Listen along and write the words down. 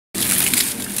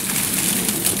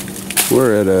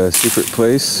We're at a secret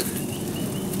place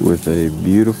with a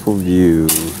beautiful view.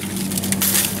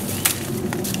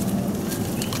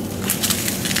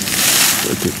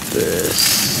 Look at this.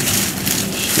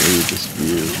 Show you this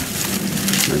view.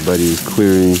 My buddy is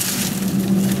clearing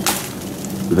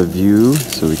the view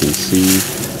so we can see.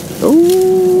 Oh,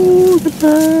 look at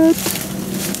that.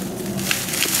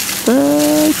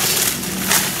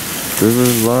 River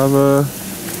of lava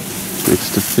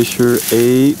next to fissure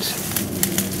 8.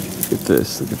 Look at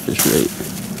this. Look at fissure 8.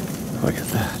 Look at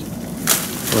that.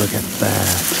 Look at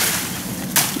that.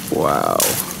 Wow.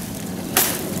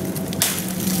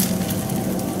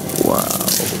 Wow.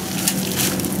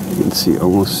 You can see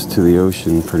almost to the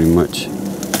ocean pretty much.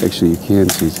 Actually, you can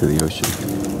see to the ocean.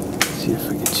 Let's see if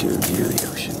I get you a view of the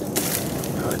ocean.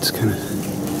 Oh, it's kind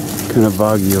of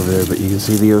foggy over there, but you can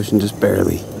see the ocean just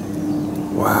barely.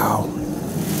 Wow.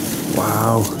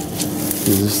 Wow.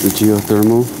 Is this the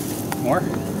geothermal? More?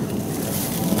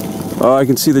 Oh, I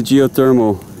can see the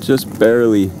geothermal, just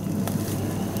barely.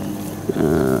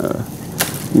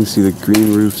 You can see the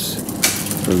green roofs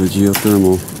of the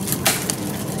geothermal.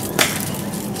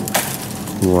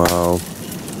 Wow.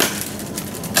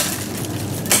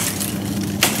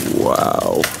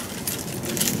 Wow.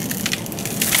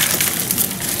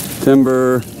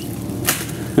 Timber.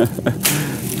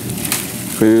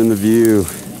 Clearing the view.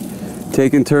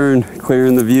 Taking turn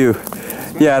clearing the view.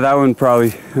 Yeah, that one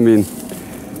probably, I mean,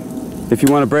 if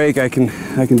you want a break, I can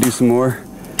do some more.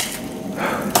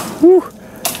 Whew.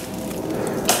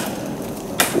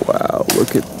 Wow,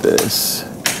 look at this.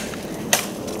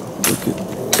 Look at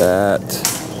that.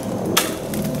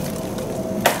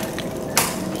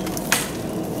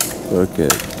 Look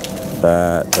at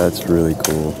that. That's really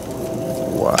cool.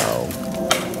 Wow.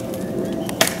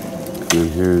 And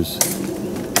here's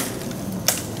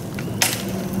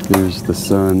the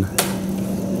sun.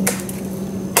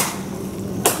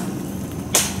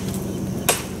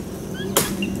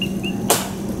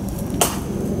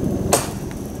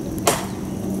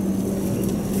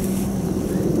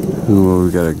 Oh,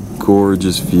 we got a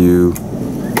gorgeous view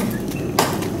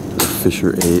of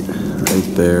fissure 8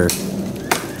 right there.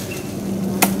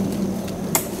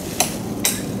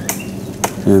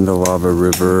 And the lava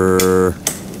river.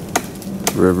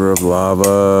 River of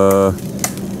lava.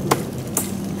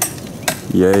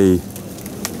 Yay.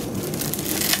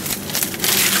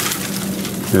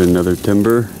 Got another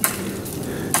timber.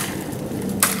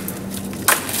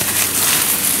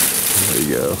 There you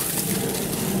go.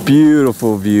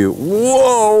 Beautiful view.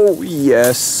 Whoa,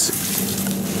 yes.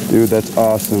 Dude, that's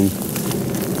awesome.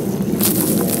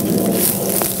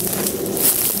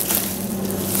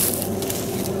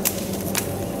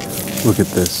 Look at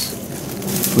this.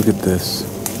 Look at this.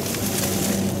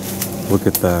 Look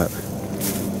at that.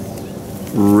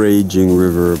 Raging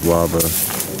river of lava.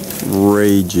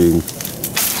 Raging.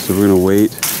 So we're gonna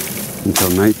wait until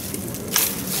night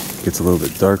gets a little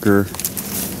bit darker.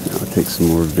 I'll take some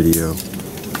more video.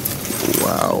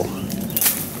 Wow.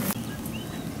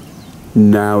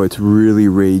 Now it's really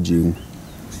raging.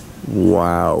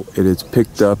 Wow. It has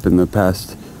picked up in the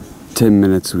past 10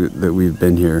 minutes that we've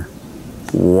been here.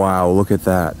 Wow, look at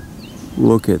that.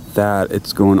 Look at that.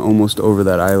 It's going almost over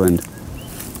that island.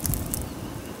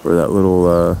 Or that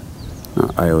little,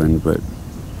 not island, but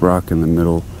rock in the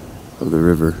middle of the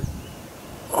river.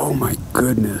 Oh my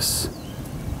goodness.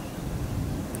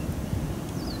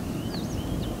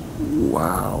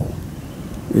 Wow.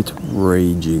 It's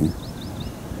raging.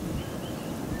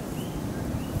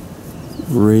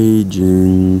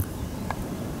 Raging.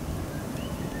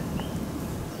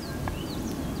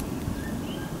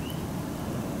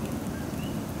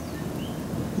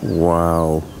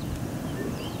 Wow.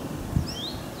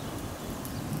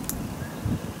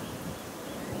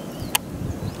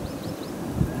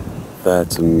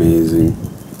 That's amazing.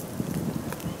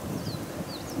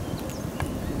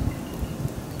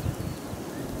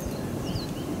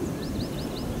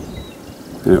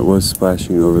 And it was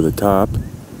splashing over the top.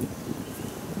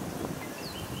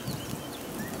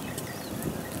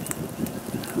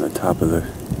 The top of the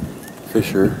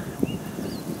fissure.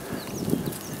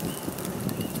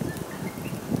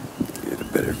 Get a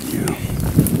better view.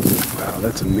 Wow,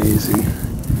 that's amazing.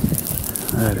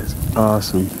 That is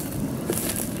awesome.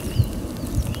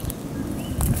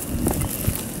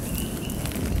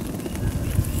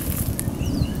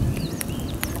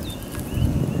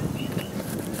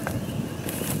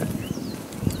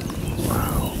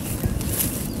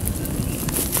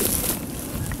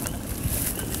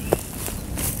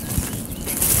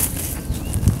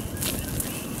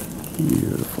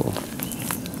 Beautiful.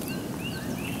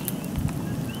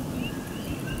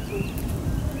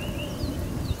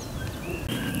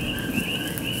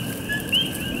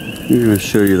 I'm going to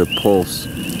show you the pulse.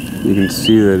 You can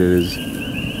see that it is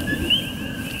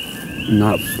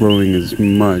not flowing as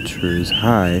much or as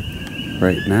high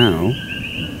right now.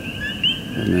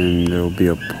 And then there will be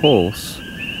a pulse,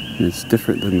 and it's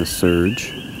different than the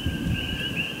surge.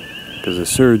 Because the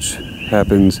surge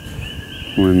happens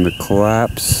when the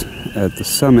collapse at the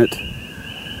summit,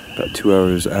 about 2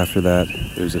 hours after that,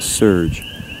 there's a surge.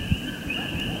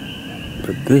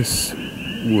 But this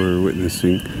we're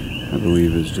witnessing, I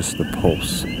believe, is just the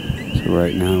pulse. So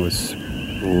right now it's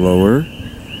lower,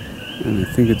 and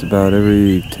I think it's about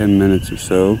every 10 minutes or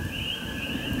so.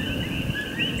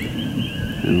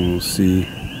 And we'll see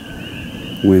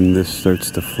when this starts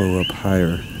to flow up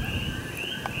higher.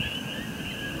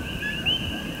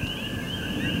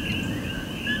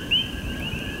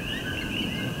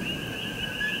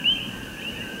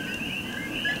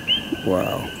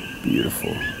 Wow,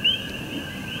 beautiful.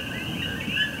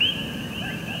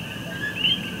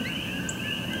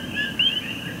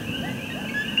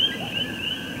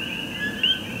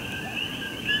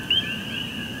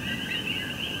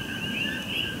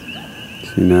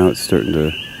 See, now it's starting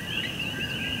to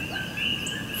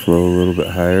flow a little bit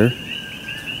higher.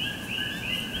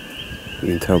 You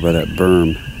can tell by that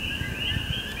berm.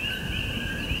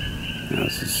 Now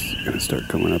it's just going to start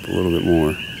coming up a little bit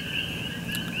more.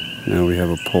 Now we have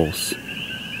a pulse.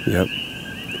 Yep.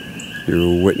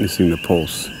 You're witnessing the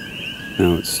pulse.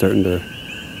 Now it's starting to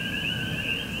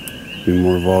be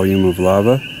more volume of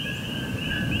lava.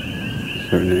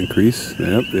 Starting to increase.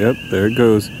 Yep, there it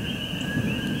goes.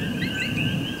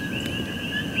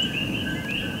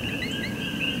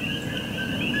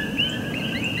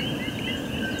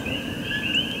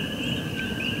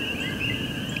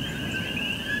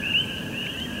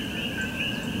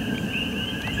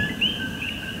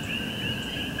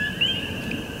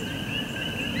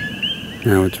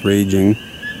 Now it's raging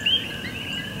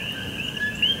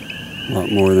a lot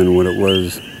more than what it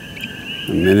was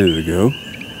a minute ago.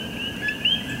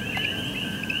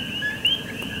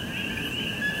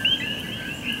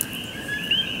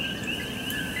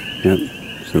 Yep,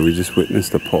 so we just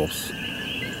witnessed a pulse.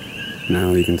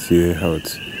 Now you can see how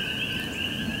it's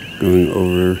going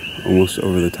over, almost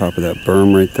over the top of that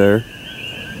berm right there.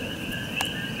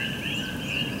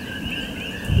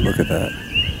 Look at that.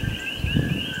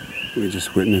 We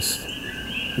just witnessed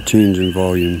a change in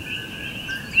volume.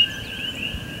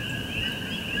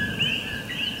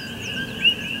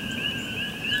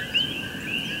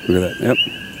 Look at that, yep.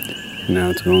 Now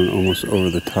it's going almost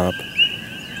over the top.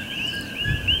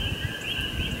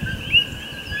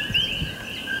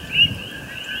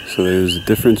 So there's a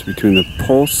difference between the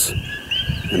pulse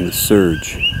and the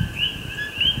surge.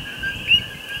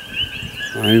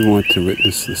 I want to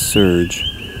witness the surge.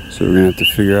 So we're going to have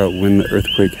to figure out when the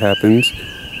earthquake happens,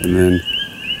 and then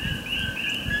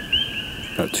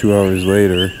about 2 hours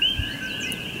later,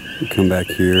 we come back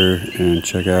here and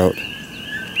check out.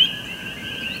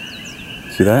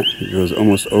 See that? It goes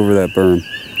almost over that berm.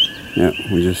 Yeah,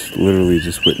 we just literally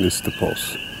just witnessed the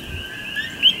pulse.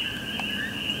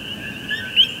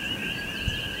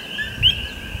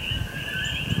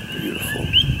 Beautiful.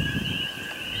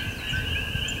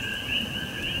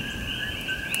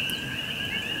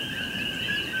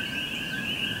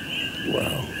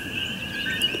 Wow.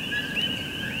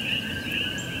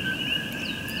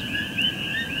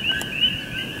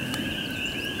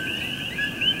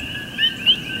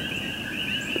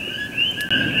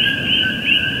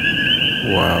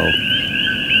 Wow.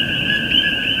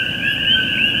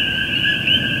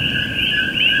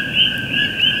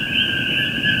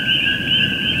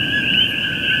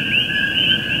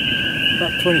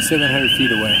 About 2,700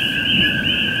 feet away.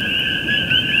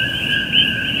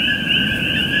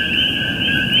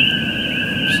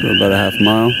 So about a half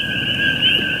mile? A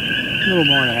little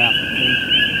more than a half, I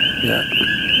think. Yeah.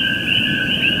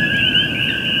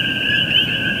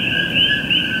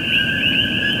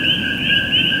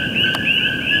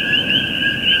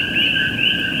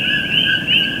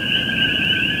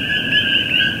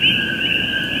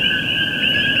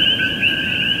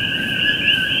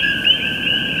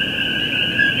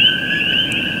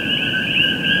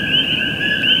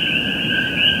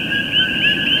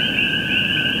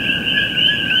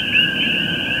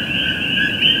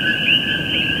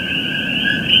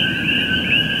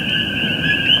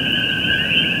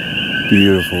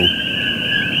 Beautiful.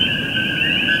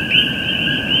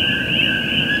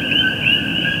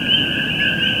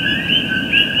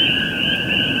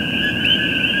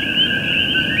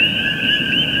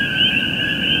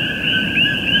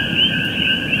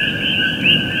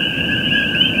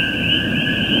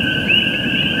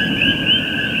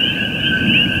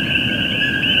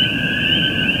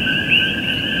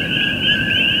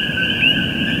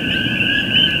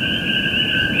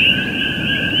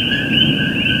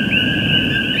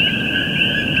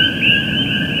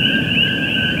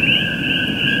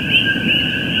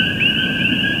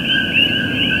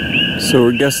 So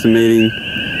we're guesstimating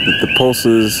that the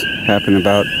pulses happen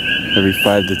about every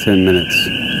 5 to 10 minutes.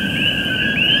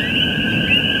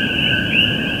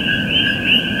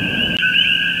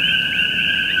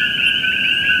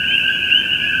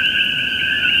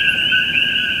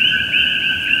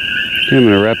 Okay, I'm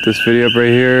going to wrap this video up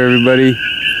right here, everybody.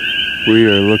 We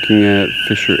are looking at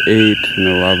Fissure 8 in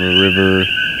the Lava River.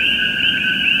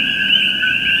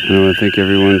 And I want to thank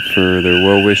everyone for their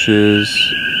well wishes.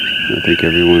 I want to thank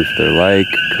everyone for their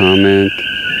like, comment.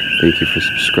 Thank you for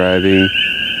subscribing.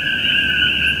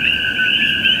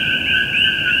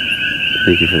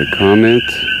 Thank you for the comment.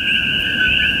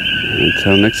 And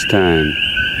until next time,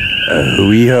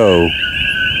 hoo-wee-ho.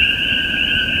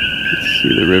 Let's see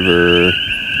the river.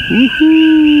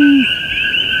 Woohoo!